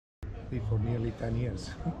practically for nearly 10 years.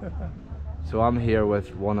 So I'm here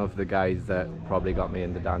with one of the guys that probably got me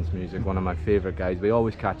into dance music, one of my favourite guys. We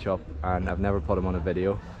always catch up and I've never put him on a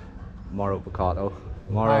video. Mauro Picotto.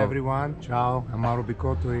 Mauro. Hi everyone, ciao, I'm Mauro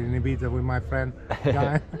Picotto in Ibiza with my friend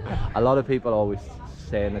Guy. A lot of people always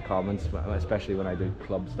say in the comments, especially when I do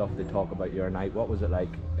club stuff, they talk about your night. What was it like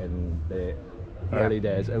in the early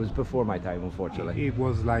days? It was before my time, unfortunately. It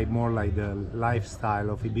was like more like the lifestyle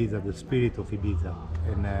of Ibiza, the spirit of Ibiza,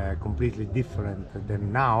 and completely different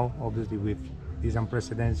than now, obviously with this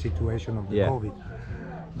unprecedented situation of the COVID.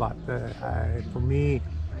 But for me,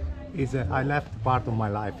 I left part of my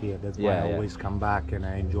life here. That's why I always come back and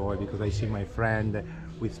I enjoy, because I see my friend.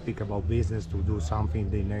 We speak about business to do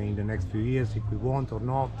something in the next few years if we want or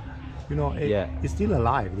not. You know, it's still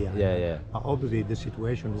alive. Obviously, the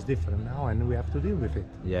situation is different now, and we have to deal with it.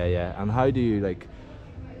 And how do you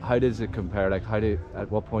how does it compare?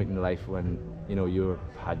 At what point in life, when you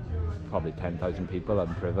had probably 10,000 people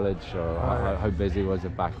on Privilege, or how busy was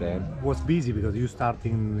it back then? It was busy because we were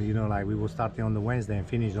starting on the Wednesday and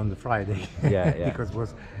finished on the Friday. Because it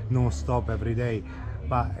was non-stop every day.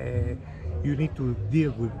 But you need to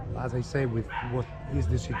deal with, as I say, with what is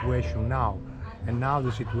the situation now. And now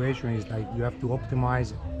the situation is like you have to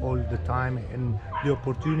optimize all the time and the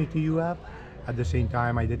opportunity you have. At the same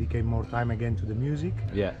time, I dedicate more time again to the music,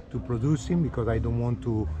 to producing, because I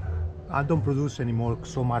don't produce anymore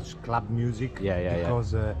so much club music.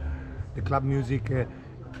 Because the club music,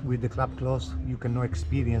 with the club close, you cannot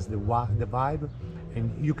experience the vibe.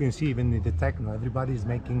 And you can see even in the techno, everybody is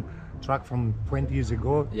making track from 20 years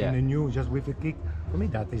ago in a new, just with a kick. For me,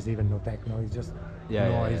 that is even no techno. It's just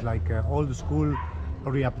it's like old school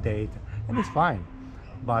re-update, and it's fine.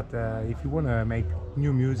 But if you want to make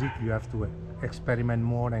new music, you have to experiment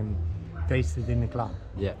more and taste it in the club.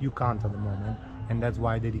 You can't at the moment, and that's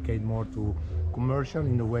why I dedicate more to commercial,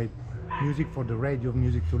 in the way music for the radio,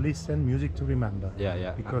 music to listen, music to remember.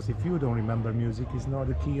 Because if you don't remember music, it's not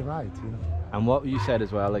the key, right? And what you said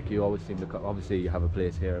as well, like you always seem to, obviously you have a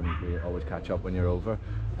place here and we always catch up when you're over.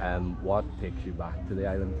 What takes you back to the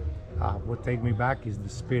island? What takes me back is the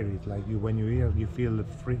spirit. Like when you're here, you feel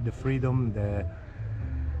the freedom, the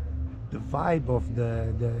vibe of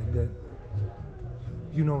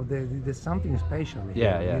there's something special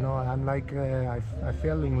here. I'm like I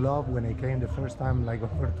fell in love when I came the first time, like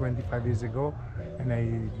over 25 years ago, and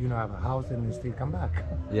I have a house and I still come back.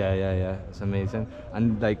 It's amazing.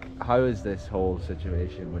 And like, how is this whole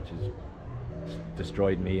situation, which has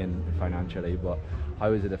destroyed me and financially, but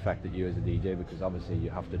how has it affected you as a DJ? Because obviously you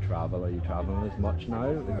have to travel. Are you traveling as much now?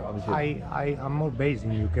 Obviously, I'm more based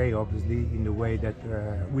in UK, obviously, in the way that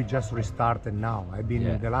we just restarted now. I've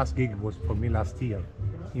been the last gig was for me last year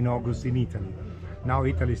in August in Italy. Now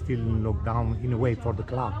Italy is still in lockdown in a way for the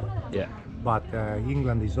club. But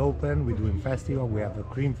England is open. We're doing festival. We have a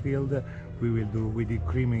Creamfield. We did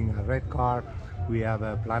Creaming a Red Car. We have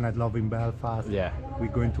a Planet Love in Belfast. We're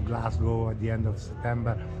going to Glasgow at the end of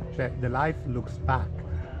September. So the life looks back,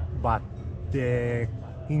 but the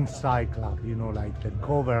inside club, like the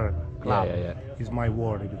cover club, is my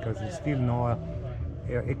worry, because it's still not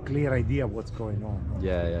a clear idea of what's going on.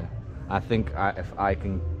 I think if I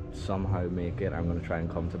can somehow make it, I'm going to try and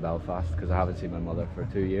come to Belfast, because I haven't seen my mother for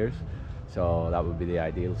 2 years. So that would be the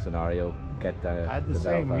ideal scenario. Get the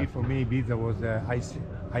for me, Ibiza was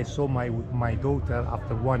I saw my daughter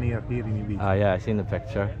after 1 year here in Ibiza. I seen the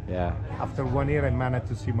picture. After 1 year, I managed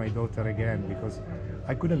to see my daughter again, because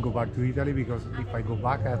I couldn't go back to Italy, because if I go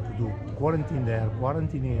back, I have to do quarantine there,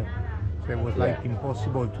 quarantine here. So it was like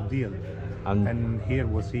impossible to deal. And here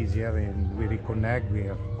was easier, and we reconnect. We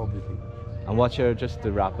have obviously. And what's your, just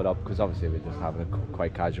to wrap it up, because obviously we're just having a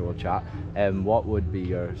quite casual chat, what would be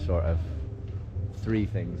your sort of 3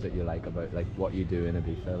 things that you like about like what you do in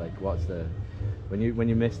Ibiza? Like, what's the, when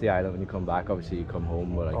you miss the island, when you come back, obviously you come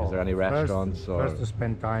home, but like, is there any restaurants? First to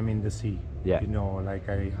spend time in the sea. Like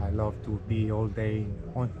I love to be all day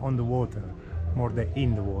on the water, more than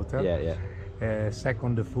in the water.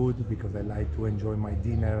 Second, the food, because I like to enjoy my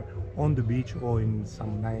dinner on the beach or in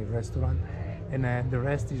some nice restaurant. And the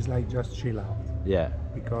rest is like just chill out.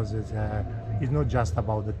 Because it's not just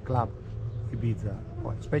about the club Ibiza,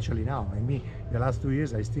 especially now. I mean, the last 2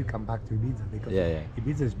 years I still come back to Ibiza, because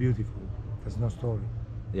Ibiza is beautiful. There's no story.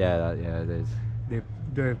 It is.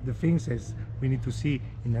 The thing is, we need to see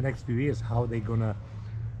in the next few years how they're gonna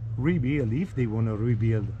rebuild, if they wanna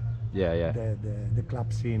rebuild the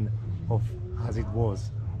club scene of as it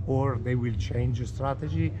was, or they will change the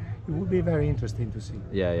strategy. It would be very interesting to see.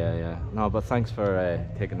 No, but thanks for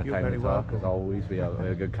taking the time to talk. As always, we had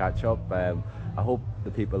a good catch up. I hope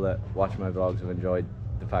the people that watch my vlogs have enjoyed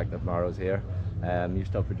the fact that Mauro's here. You're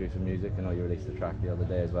still producing music. I know you released a track the other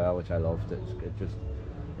day as well, which I loved. It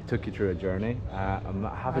took you through a journey. I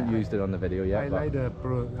haven't used it on the video yet.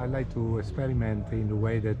 I like to experiment in the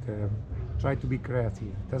way that try to be creative.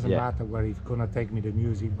 It doesn't matter where it's gonna take me, the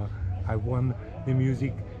music, but I want the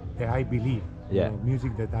music that I believe. You know,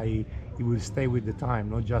 music that it will stay with the time,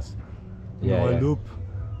 not just a loop.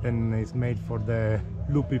 And it's made for the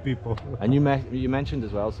loopy people. And you mentioned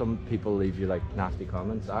as well, some people leave you like nasty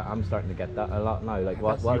comments. I'm starting to get that a lot now. Like,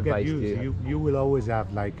 what advice do you? You will always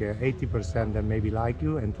have like 80% that maybe like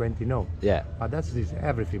you and 20 no. Yeah. But that's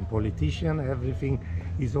everything. Politician, everything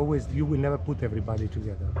is always. You will never put everybody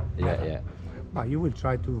together. Yeah. But you will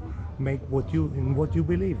try to make what you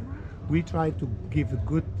believe. We try to give a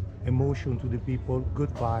good emotion to the people, good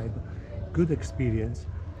vibe, good experience.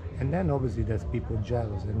 And then obviously there's people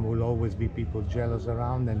jealous, and will always be people jealous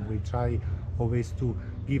around, and we try always to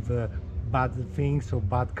give bad things or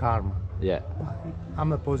bad karma. Yeah. But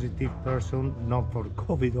I'm a positive person, not for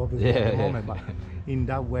COVID obviously at the moment, but in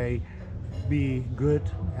that way, be good,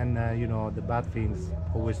 and you know, the bad things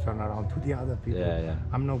always turn around to the other people. Yeah.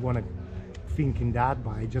 I'm not gonna think in that,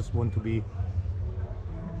 but I just want to be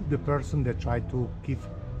the person that try to give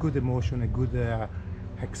good emotion, a good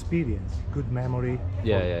experience, good memory.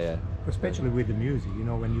 Yeah. Especially with the music, you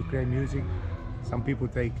know, when you create music, some people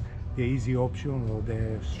take the easy option or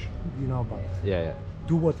but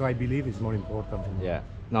do what I believe is more important for me. Yeah.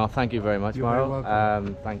 No, thank you very much, Mauro.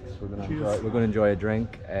 Thanks. We're going to enjoy a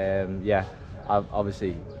drink.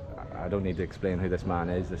 Obviously, I don't need to explain who this man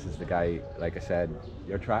is. This is the guy, like I said,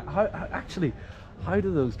 your track. How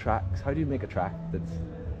do those tracks? How do you make a track that's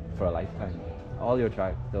for a lifetime? All your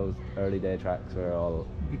tracks, those early day tracks, are all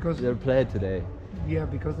they're played today. Yeah,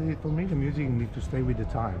 because for me the music needs to stay with the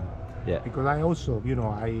time. Yeah. Because I also, you know,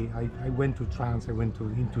 I went to trance, I went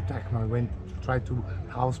into techno, I went to try to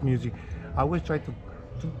house music. I always try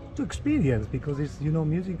to experience, because it's, you know,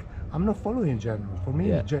 music. I'm not following genre. For me,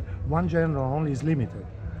 one genre only is limited.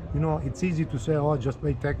 You know, it's easy to say, oh, just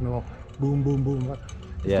play techno, boom, boom, boom.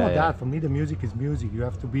 It's not that. For me, the music is music. You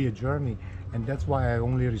have to be a journey, and that's why I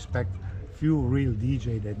only respect few real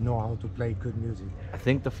DJ that know how to play good music. I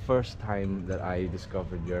think the first time that I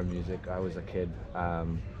discovered your music, I was a kid,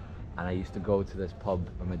 and I used to go to this pub,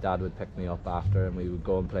 and my dad would pick me up after, and we would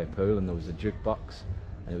go and play pool, and there was a jukebox,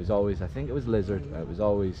 and it was always, I think it was Lizard, it was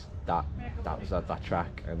always that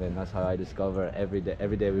track, and then that's how I discovered every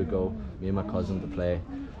day we would go, me and my cousin, to play.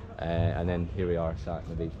 And then here we are, sat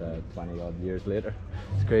in Ibiza 20 odd years later.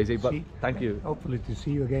 It's crazy, but thank you. Hopefully to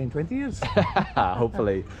see you again in 20 years.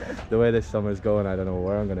 Hopefully. The way this summer's going, I don't know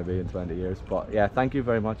where I'm going to be in 20 years. But yeah, thank you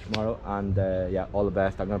very much, Mauro, and yeah, all the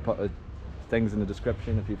best. I'm going to put things in the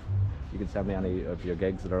description if you can send me any of your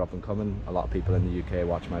gigs that are up and coming. A lot of people in the UK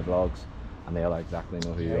watch my vlogs, and they'll exactly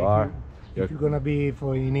know who you are. If you're going to be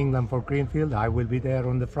in England for Greenfield, I will be there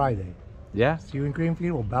on the Friday. Yeah? See you in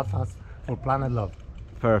Greenfield or Belfast for Planet Love.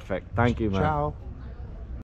 Perfect. Thank you, man. Ciao.